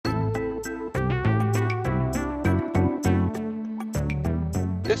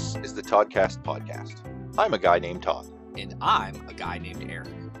This is the Toddcast podcast. I'm a guy named Todd. And I'm a guy named Eric.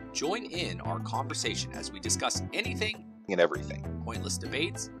 Join in our conversation as we discuss anything And everything. pointless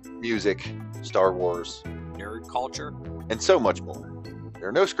debates, Music, Star Wars, nerd culture, and so much more. There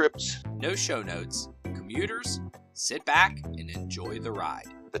are no scripts. no show notes. Commuters, sit back and enjoy the ride.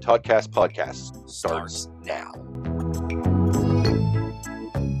 The Toddcast podcast Starts now.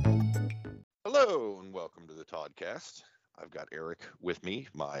 Hello and welcome to the Toddcast. I've got Eric with me,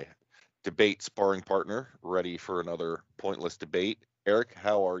 my debate sparring partner, ready for another pointless debate. Eric,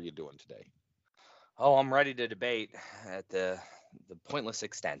 how are you doing today? Oh, I'm ready to debate at the pointless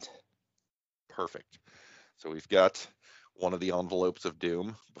extent. Perfect. So we've got one of the envelopes of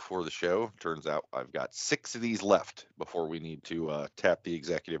doom before the show. Turns out I've got 6 of these left before we need to tap the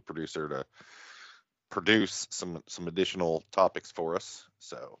executive producer to produce some additional topics for us.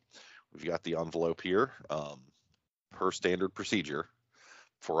 So we've got the envelope here. Per standard procedure,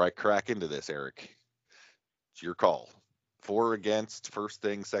 before I crack into this, Eric, it's your call. For, against, first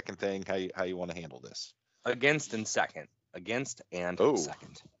thing, second thing, how you want to handle this? Against and second. Against and Oh.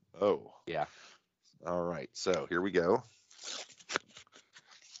 second. Oh, Yeah. all right. So here we go.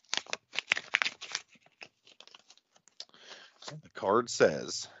 The card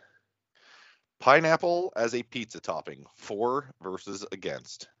says pineapple as a pizza topping, for versus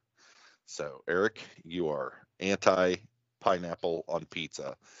against. So, Eric, you are anti-pineapple on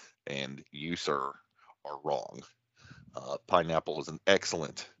pizza, and you, sir, are wrong. Pineapple is an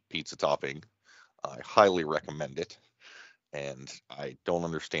excellent pizza topping. I highly recommend it, and I don't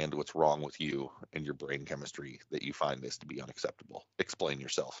understand what's wrong with you and your brain chemistry that you find this to be unacceptable. Explain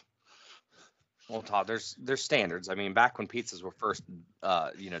yourself. Well, Todd, there's standards. I mean, back when pizzas were first,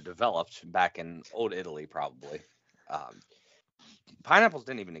 developed back in old Italy, probably, pineapples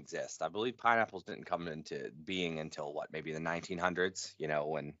didn't even exist. I believe pineapples didn't come into being until maybe the 1900s.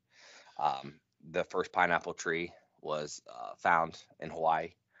 When the first pineapple tree was found in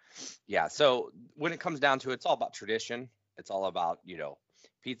Hawaii. Yeah. So when it comes down to it, it's all about tradition. It's all about,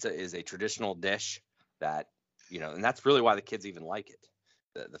 pizza is a traditional dish that, and that's really why the kids even like it.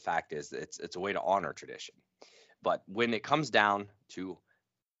 The fact is it's a way to honor tradition. But when it comes down to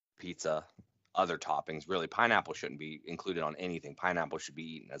pizza, other toppings, really pineapple shouldn't be included on anything. Pineapple should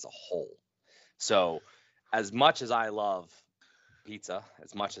be eaten as a whole. So as much as I love pizza,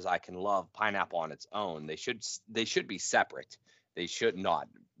 as much as I can love pineapple on its own, they should be separate. They should not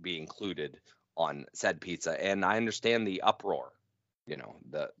be included on said pizza. And I understand the uproar,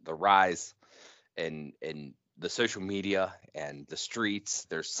 the rise in the social media and the streets.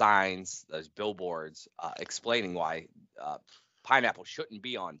 There's signs, there's billboards explaining why pineapple shouldn't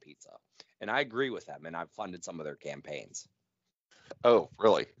be on pizza. And I agree with them, and I've funded some of their campaigns. Oh,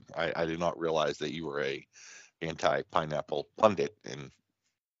 really? I did not realize that you were a anti-pineapple pundit in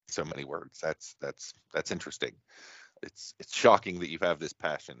so many words. That's interesting. It's shocking that you have this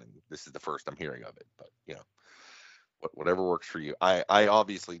passion, and this is the first I'm hearing of it. But whatever works for you. I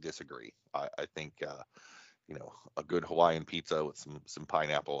obviously disagree. I think a good Hawaiian pizza with some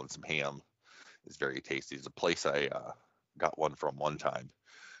pineapple and some ham is very tasty. There's a place I got one from one time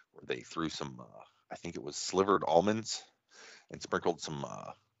where they threw some I think it was slivered almonds and sprinkled some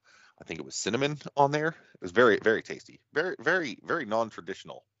I think it was cinnamon on there. It was very, very tasty. Very, very, very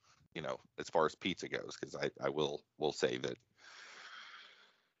non-traditional, as far as pizza goes, because I will say that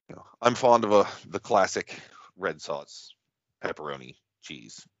I'm fond of the classic red sauce pepperoni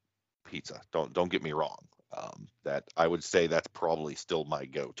cheese pizza. Don't get me wrong. That I would say that's probably still my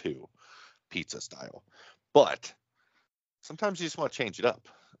go-to pizza style. But sometimes you just want to change it up,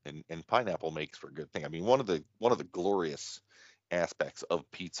 and pineapple makes for a good thing. I mean, one of the glorious aspects of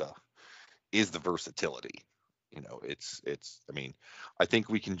pizza is the versatility. I mean, I think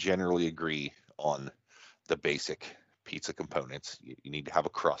we can generally agree on the basic pizza components. You need to have a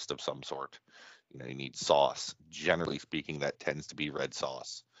crust of some sort. You need sauce. Generally speaking, that tends to be red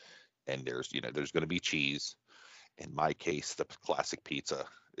sauce. And there's going to be cheese. In my case, the classic pizza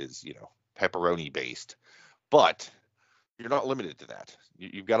is, pepperoni based, but you're not limited to that.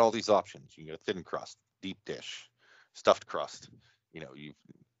 You've got all these options. You can get a thin crust, deep dish, stuffed crust. You've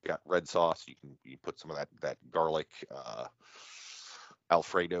got red sauce. You put some of that garlic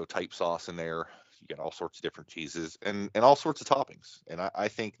Alfredo type sauce in there. You get all sorts of different cheeses and all sorts of toppings. And I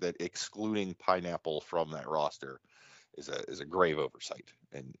think that excluding pineapple from that roster is a grave oversight.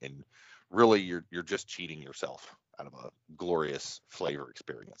 And really you're just cheating yourself out of a glorious flavor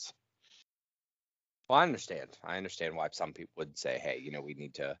experience. Well, I understand why some people would say, hey, we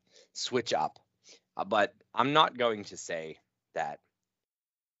need to switch up. But I'm not going to say that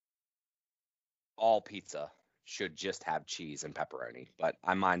all pizza should just have cheese and pepperoni, but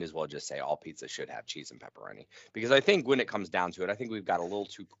I might as well just say all pizza should have cheese and pepperoni, because I think when it comes down to it, I think we've got a little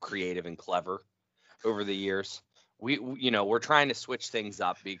too creative and clever over the years. We're trying to switch things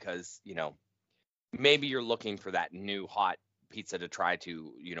up because, maybe you're looking for that new hot pizza to try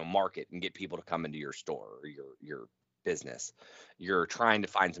to, market and get people to come into your store or your business. You're trying to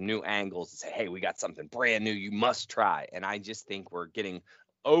find some new angles and say, hey, we got something brand new you must try. And I just think we're getting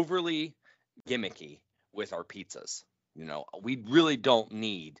overly gimmicky with our pizzas. We really don't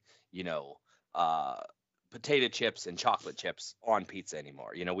need, uh, potato chips and chocolate chips on pizza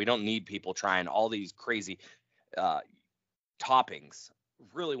anymore. We don't need people trying all these crazy uh, toppings.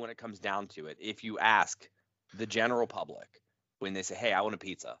 Really, when it comes down to it, if you ask the general public when they say, hey, I want a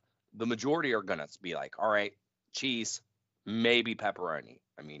pizza, the majority are going to be like, all right, cheese, maybe pepperoni.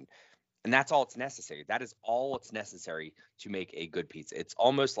 I mean, and that's all it's necessary. That is all it's necessary to make a good pizza. It's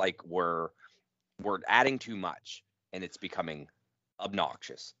almost like we're adding too much and it's becoming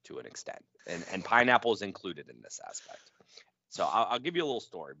obnoxious to an extent. And pineapple is included in this aspect. So I'll give you a little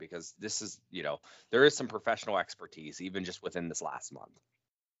story, because this is, there is some professional expertise even just within this last month.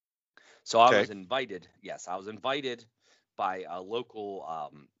 So I was invited. Yes, I was invited by a local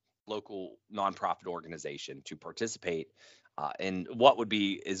nonprofit organization to participate in what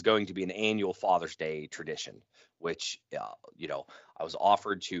is going to be an annual Father's Day tradition, which I was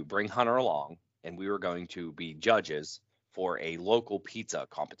offered to bring Hunter along, and we were going to be judges for a local pizza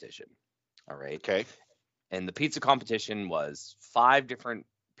competition. All right. Okay. And the pizza competition was 5 different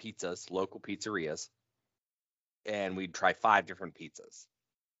pizzas, local pizzerias, and we'd try 5 different pizzas.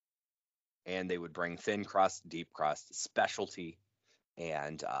 And they would bring thin crust, deep crust, specialty,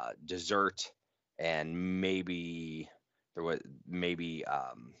 and dessert, and maybe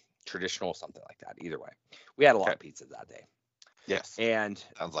traditional, something like that. Either way, we had a lot of pizzas that day. Yes. And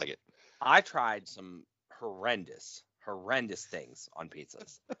sounds like it. I tried some horrendous things on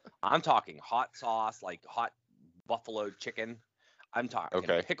pizzas. I'm talking hot sauce, like hot buffalo chicken. I'm talking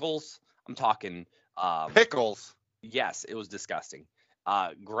pickles. I'm talking pickles. Yes, it was disgusting.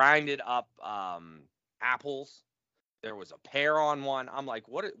 Grinded up apples. There was a pear on one. I'm like,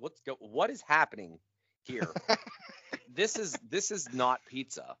 what is happening here? This is not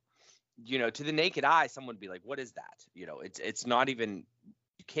pizza. To the naked eye, someone would be like, what is that? It's not even,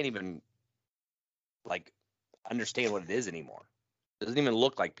 you can't even like understand what it is anymore. It doesn't even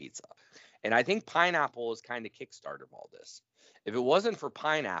look like pizza. And I think pineapple is kind of kickstarter of all this. If it wasn't for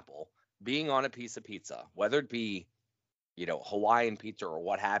pineapple being on a piece of pizza, whether it be, Hawaiian pizza or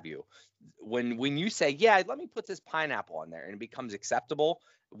what have you, when you say, yeah, let me put this pineapple on there and it becomes acceptable,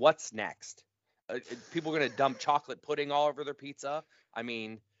 what's next? People are going to dump chocolate pudding all over their pizza. I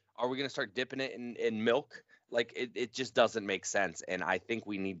mean, are we going to start dipping it in milk? Like, it just doesn't make sense. And I think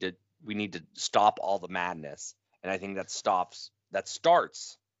we need to stop all the madness. And I think that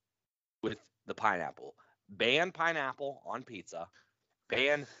starts with the pineapple. Ban pineapple on pizza.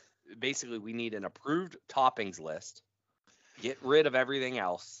 Basically, we need an approved toppings list. Get rid of everything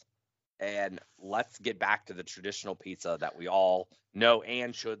else. And let's get back to the traditional pizza that we all know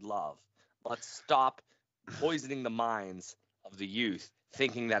and should love. Let's stop poisoning the minds of the youth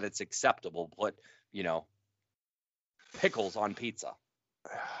thinking that it's acceptable to put, pickles on pizza.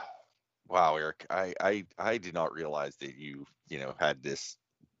 Wow, Eric, I did not realize that you had this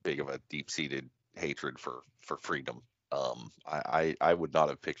big of a deep-seated hatred for freedom. I would not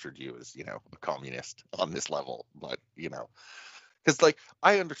have pictured you as a communist on this level, but because like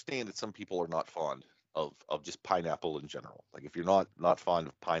I understand that some people are not fond of just pineapple in general. Like if you're not fond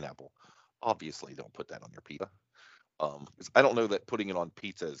of pineapple, obviously don't put that on your pizza. 'Cause I don't know that putting it on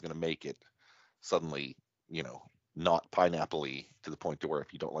pizza is going to make it suddenly not pineapple-y to the point to where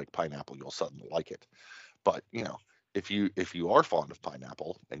if you don't like pineapple, you'll suddenly like it. But if you are fond of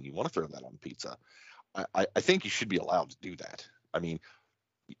pineapple and you want to throw that on pizza, I think you should be allowed to do that. I mean,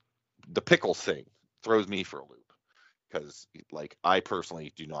 the pickle thing throws me for a loop because, like, I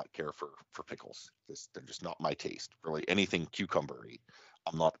personally do not care for pickles. They're just not my taste. Really, anything cucumbery,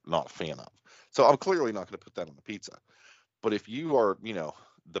 I'm not a fan of. So I'm clearly not going to put that on the pizza. But if you are,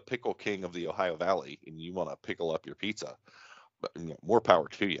 the pickle king of the Ohio Valley and you want to pickle up your pizza, more power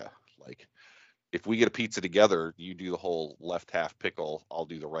to you. Like, if we get a pizza together, you do the whole left half pickle, I'll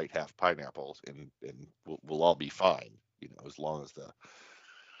do the right half pineapples, and we'll all be fine, as long as the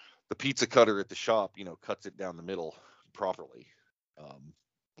pizza cutter at the shop, cuts it down the middle properly. Um,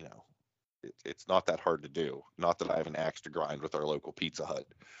 It's not that hard to do. Not that I have an axe to grind with our local Pizza Hut.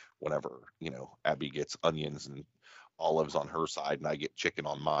 Whenever Abby gets onions and olives on her side and I get chicken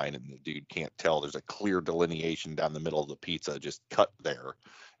on mine, and the dude can't tell there's a clear delineation down the middle of the pizza just cut there,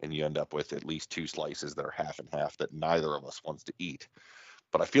 and you end up with at least 2 slices that are half and half that neither of us wants to eat.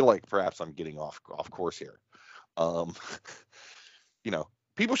 But I feel like perhaps I'm getting off course here. Um,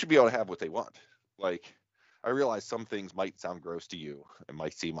 People should be able to have what they want. Like, I realize some things might sound gross to you and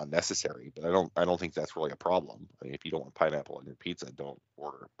might seem unnecessary, but I don't think that's really a problem. I mean, if you don't want pineapple on your pizza, don't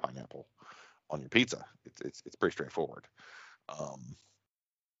order pineapple on your pizza. It's pretty straightforward. Um,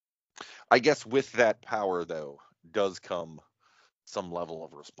 I guess with that power, though, does come some level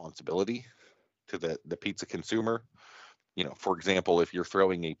of responsibility to the pizza consumer. For example, if you're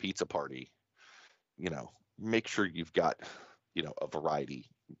throwing a pizza party, make sure you've got, a variety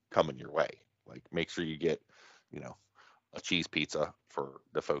coming your way. Like, make sure you get, a cheese pizza for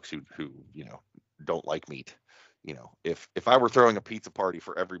the folks who don't like meat. If I were throwing a pizza party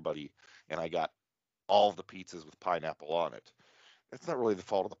for everybody and I got all of the pizzas with pineapple on it, that's not really the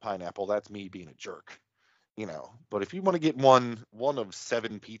fault of the pineapple. That's me being a jerk. But if you want to get one of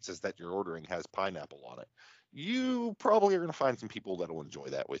 7 pizzas that you're ordering has pineapple on it, you probably are going to find some people that will enjoy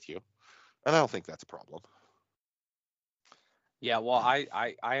that with you. And I don't think that's a problem. Yeah, well,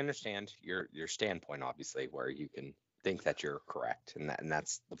 I understand your standpoint, obviously, where you can think that you're correct, and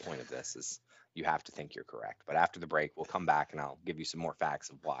that's the point of this, is you have to think you're correct. But after the break, we'll come back and I'll give you some more facts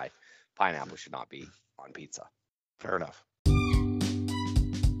of why pineapple should not be on pizza. Fair enough.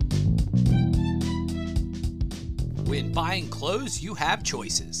 When buying clothes, you have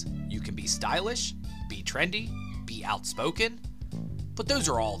choices. You can be stylish, be trendy, be outspoken, but those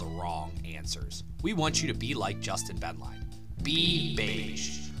are all the wrong answers. We want you to be like Justin Benline. Be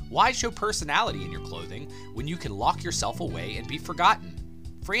beige. Why show personality in your clothing when you can lock yourself away and be forgotten?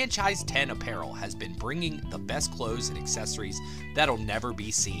 Franchise 10 Apparel has been bringing the best clothes and accessories that'll never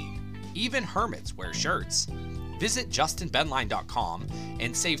be seen. Even hermits wear shirts. Visit justinbenline.com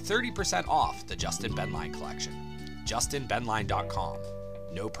and save 30% off the Justin Benline collection. justinbenline.com.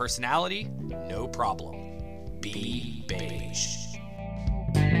 No personality, no problem. Be beige.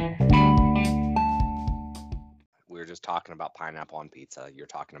 We were just talking about pineapple on pizza. You're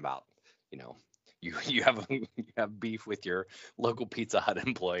talking about, you have beef with your local Pizza Hut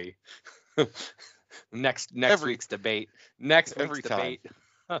employee. Next week's debate. Every time.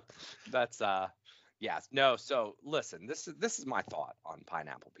 That's yes. No, so listen, this is my thought on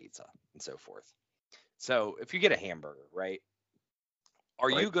pineapple pizza and so forth. So if you get a hamburger, right?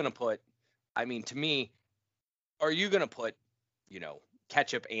 Are you going to put, to me, are you going to put,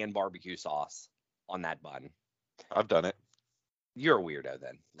 ketchup and barbecue sauce on that bun? I've done it. You're a weirdo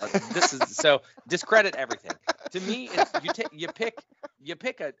then. This is so discredit everything. To me, it's you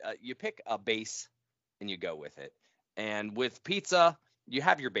pick a base and you go with it. And with pizza, you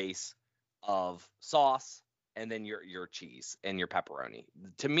have your base of sauce and then your cheese and your pepperoni.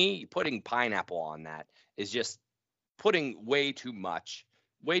 To me, putting pineapple on that is just putting way too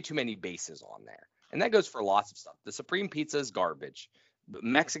many bases on there. And that goes for lots of stuff. The Supreme Pizza is garbage.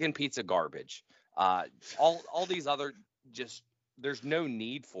 Mexican pizza, garbage. All these other, just, there's no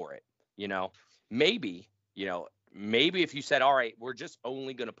need for it. Maybe if you said, all right, we're just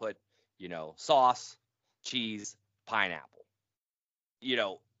only going to put, sauce, cheese, pineapple,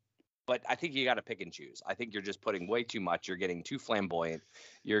 but I think you got to pick and choose. I think you're just putting way too much. You're getting too flamboyant.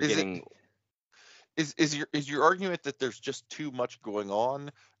 Is your argument that there's just too much going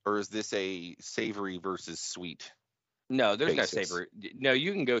on, or is this a savory versus sweet? No, there's basis? No savory. No,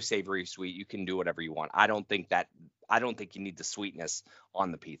 you can go savory, sweet. You can do whatever you want. I don't think you need the sweetness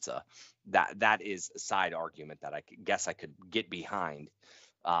on the pizza. That is a side argument that I guess I could get behind.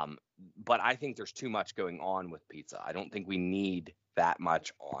 But I think there's too much going on with pizza. I don't think we need that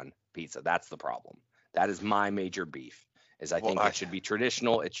much on pizza. That's the problem. That is my major beef. I think it should be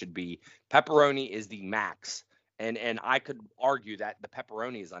traditional. It should be pepperoni is the max. And I could argue that the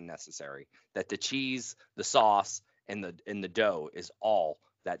pepperoni is unnecessary, that the cheese, the sauce, and the dough is all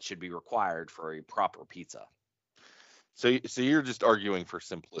that should be required for a proper pizza. So you're just arguing for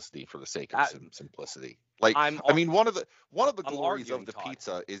simplicity for the sake of simplicity. Like, one of the glories of the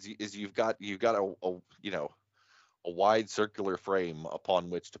pizza is you've got a wide circular frame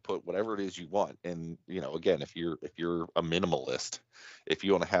upon which to put whatever it is you want. And again, if you're a minimalist, if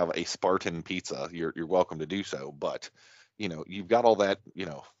you want to have a Spartan pizza, you're welcome to do so. But you've got all that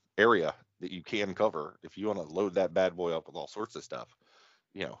area that you can cover. If you want to load that bad boy up with all sorts of stuff,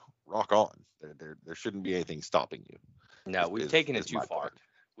 rock on. There shouldn't be anything stopping you. No, we've taken it too far.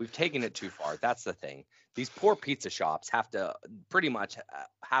 We've taken it too far. That's the thing. These poor pizza shops have to pretty much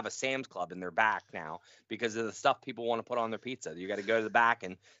have a Sam's Club in their back now because of the stuff people want to put on their pizza. You got to go to the back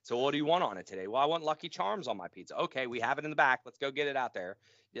and so what do you want on it today? Well, I want Lucky Charms on my pizza. Okay, we have it in the back. Let's go get it out there.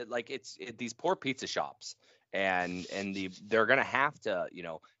 These poor pizza shops and they're gonna have to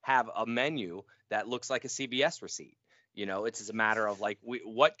have a menu that looks like a CVS receipt. It's just a matter of like,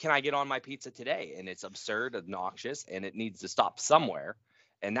 what can I get on my pizza today? And it's absurd, obnoxious, and it needs to stop somewhere.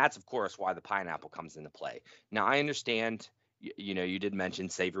 And that's, of course, why the pineapple comes into play. Now, I understand, you did mention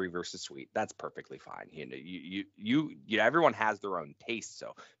savory versus sweet. That's perfectly fine. Everyone has their own taste.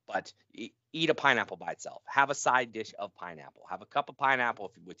 So, but eat a pineapple by itself. Have a side dish of pineapple. Have a cup of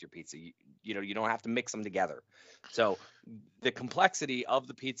pineapple with your pizza. You don't have to mix them together. So the complexity of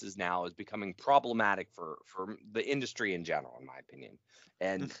the pizzas now is becoming problematic for the industry in general, in my opinion.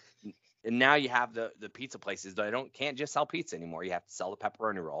 And now you have the pizza places that can't just sell pizza anymore. You have to sell the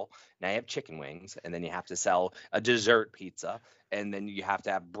pepperoni roll. Now you have chicken wings, and then you have to sell a dessert pizza, and then you have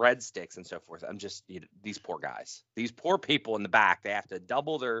to have breadsticks and so forth. I'm just these poor guys, these poor people in the back. They have to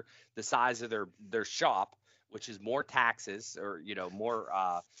double the size of their shop, which is more taxes or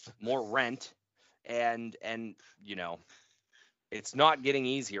more rent, and it's not getting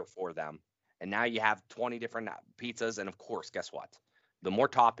easier for them. And now you have 20 different pizzas, and of course, guess what? The more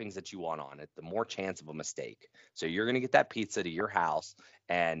toppings that you want on it, the more chance of a mistake. So you're going to get that pizza to your house,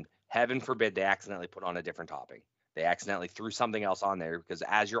 and heaven forbid they accidentally put on a different topping. They accidentally threw something else on there because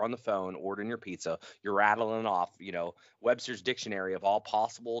as you're on the phone ordering your pizza, you're rattling off, Webster's dictionary of all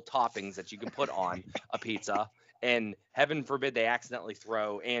possible toppings that you can put on a pizza. And heaven forbid they accidentally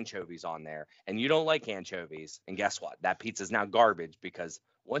throw anchovies on there. And you don't like anchovies. And guess what? That pizza is now garbage because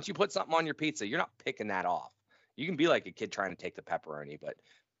once you put something on your pizza, you're not picking that off. You can be like a kid trying to take the pepperoni, but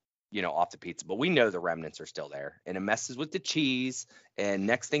off the pizza. But we know the remnants are still there, and it messes with the cheese. And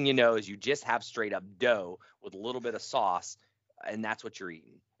next thing you know is you just have straight up dough with a little bit of sauce, and that's what you're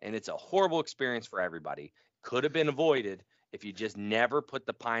eating. And it's a horrible experience for everybody. Could have been avoided if you just never put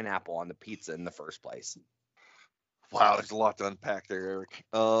the pineapple on the pizza in the first place. Wow, there's a lot to unpack there, Eric.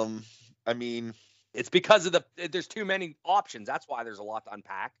 I mean, it's because of there's too many options. That's why there's a lot to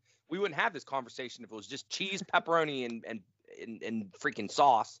unpack. We wouldn't have this conversation if it was just cheese, pepperoni, and freaking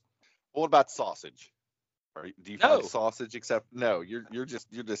sauce. What about sausage? Right? Do you find sausage no? You're just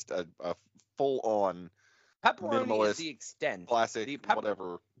a full on pepperoni minimalist, is the extent classic,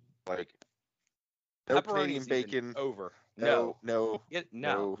 whatever. Like no Canadian bacon. Over. No.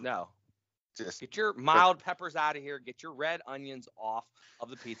 Just get your mild peppers out of here. Get your red onions off of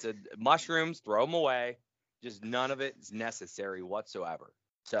the pizza. Mushrooms, throw them away. Just none of it is necessary whatsoever.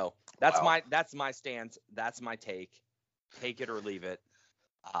 So that's my stance. That's my take. Take it or leave it.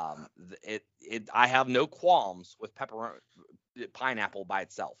 I have no qualms with pineapple by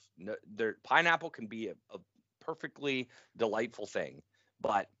itself. Pineapple can be a perfectly delightful thing,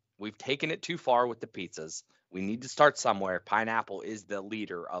 but we've taken it too far with the pizzas. We need to start somewhere. Pineapple is the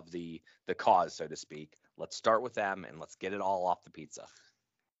leader of the cause, so to speak. Let's start with them and let's get it all off the pizza.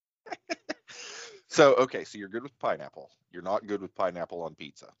 So you're good with pineapple. You're not good with pineapple on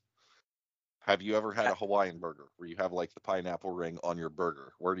pizza. Have you ever had a Hawaiian burger where you have like the pineapple ring on your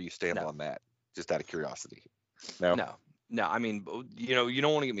burger? Where do you stand on that? Just out of curiosity. No. I mean, you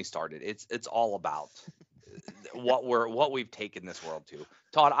don't want to get me started. It's all about what we've taken this world to.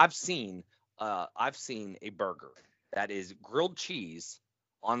 Todd, I've seen a burger that is grilled cheese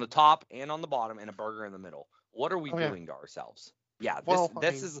on the top and on the bottom and a burger in the middle. What are we doing to ourselves? Yeah,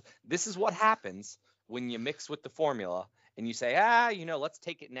 this is what happens when you mix with the formula and you say, let's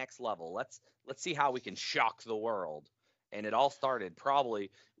take it next level. Let's see how we can shock the world. And it all started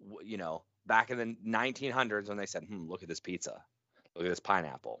probably, back in the 1900s when they said, look at this pizza. Look at this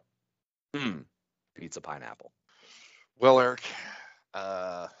pineapple. Pizza pineapple. Well, Eric,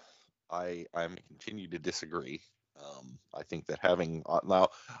 I'm continue to disagree. I think that having now,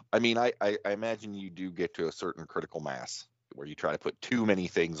 I mean, I imagine you do get to a certain critical mass where you try to put too many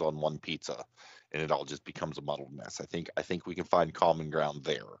things on one pizza and it all just becomes a muddled mess. I think we can find common ground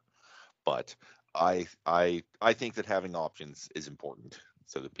there, but I think that having options is important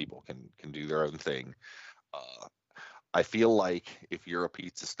so that people can do their own thing. I feel like if you're a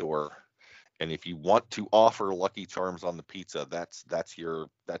pizza store and if you want to offer Lucky Charms on the pizza, that's your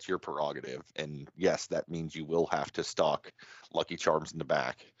prerogative. And yes, that means you will have to stock Lucky Charms in the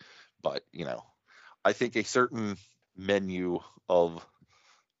back. But, I think a certain menu of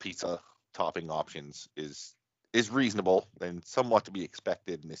pizza topping options is reasonable and somewhat to be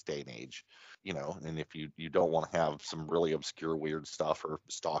expected in this day and age. And if you don't want to have some really obscure weird stuff or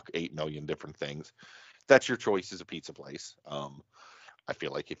stock 8 million different things, that's your choice as a pizza place. I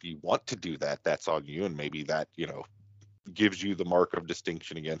feel like if you want to do that, that's on you, and maybe that, gives you the mark of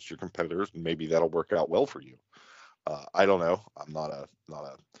distinction against your competitors, and maybe that'll work out well for you. I don't know. I'm not a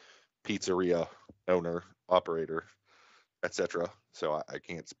pizzeria owner, operator, etc. So I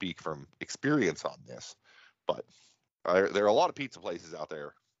can't speak from experience on this, but there are a lot of pizza places out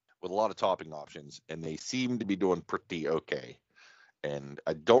there with a lot of topping options, and they seem to be doing pretty okay. And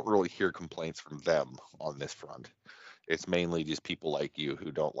I don't really hear complaints from them on this front. It's mainly just people like you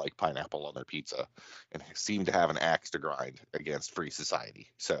who don't like pineapple on their pizza and seem to have an axe to grind against free society.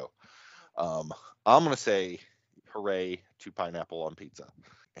 So I'm going to say hooray to pineapple on pizza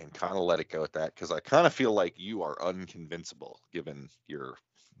and kind of let it go at that, because I kind of feel like you are unconvincible given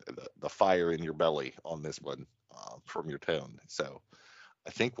the fire in your belly on this one from your tone. So I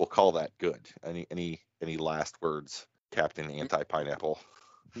think we'll call that good. Any last words, Captain Anti-Pineapple?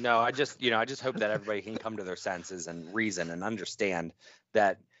 No, I just hope that everybody can come to their senses and reason and understand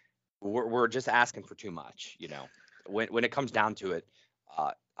that we're just asking for too much. When it comes down to it,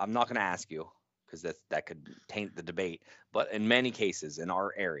 I'm not going to ask you, because that could taint the debate. But in many cases in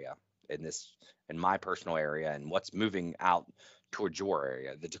our area, in my personal area, and what's moving out towards your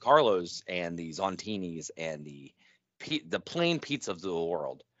area, the DiCarlos and the Zontinis and the plain pizza of the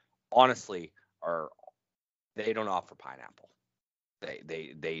world, honestly, they don't offer pineapple.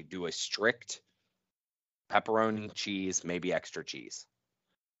 They do a strict pepperoni, cheese, maybe extra cheese.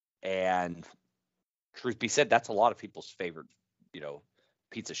 And truth be said, that's a lot of people's favorite,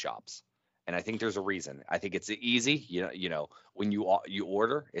 pizza shops. And I think there's a reason. I think it's easy. When you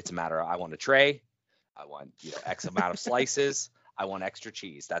order, it's a matter of, I want a tray, I want X amount of slices, I want extra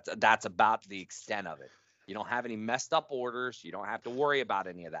cheese. That's about the extent of it. You don't have any messed up orders. You don't have to worry about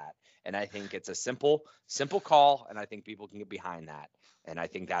any of that. And I think it's a simple call, and I think people can get behind that. And I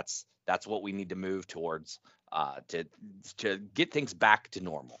think that's what we need to move towards to get things back to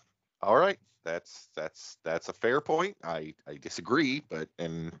normal. All right, that's a fair point. I disagree, but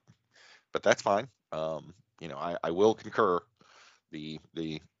that's fine. I will concur.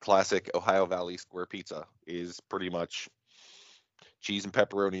 The classic Ohio Valley Square pizza is pretty much cheese and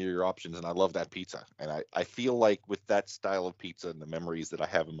pepperoni are your options, and I love that pizza. And I feel like with that style of pizza and the memories that I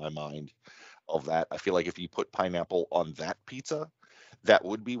have in my mind of that, I feel like if you put pineapple on that pizza, that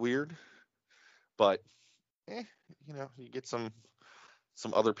would be weird. But you get some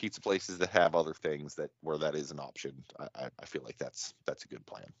other pizza places that have other things where that is an option. I feel like that's a good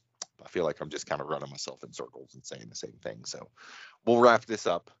plan. I feel like I'm just kind of running myself in circles and saying the same thing. So we'll wrap this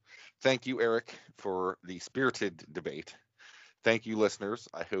up. Thank you, Eric, for the spirited debate. Thank you, listeners.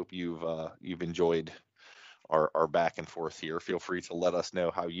 I hope you've enjoyed our back and forth here. Feel free to let us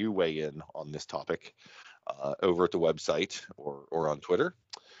know how you weigh in on this topic over at the website or on Twitter.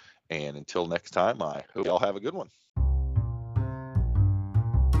 And until next time, I hope y'all have a good one.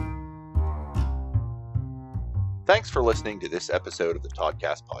 Thanks for listening to this episode of the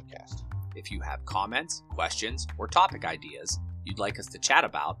Toddcast Podcast. If you have comments, questions, or topic ideas you'd like us to chat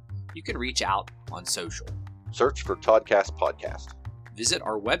about, you can reach out on social. Search for Toddcast Podcast. Visit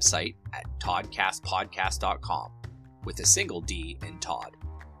our website at toddcastpodcast.com with a single D in Todd.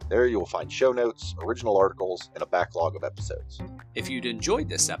 There you will find show notes, original articles, and a backlog of episodes. If you'd enjoyed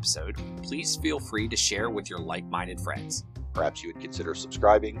this episode, please feel free to share with your like-minded friends. Perhaps you would consider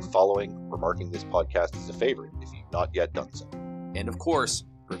subscribing, following, or marking this podcast as a favorite if you've not yet done so. And of course,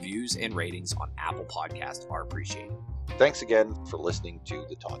 reviews and ratings on Apple Podcasts are appreciated. Thanks again for listening to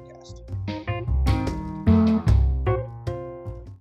the Toddcast.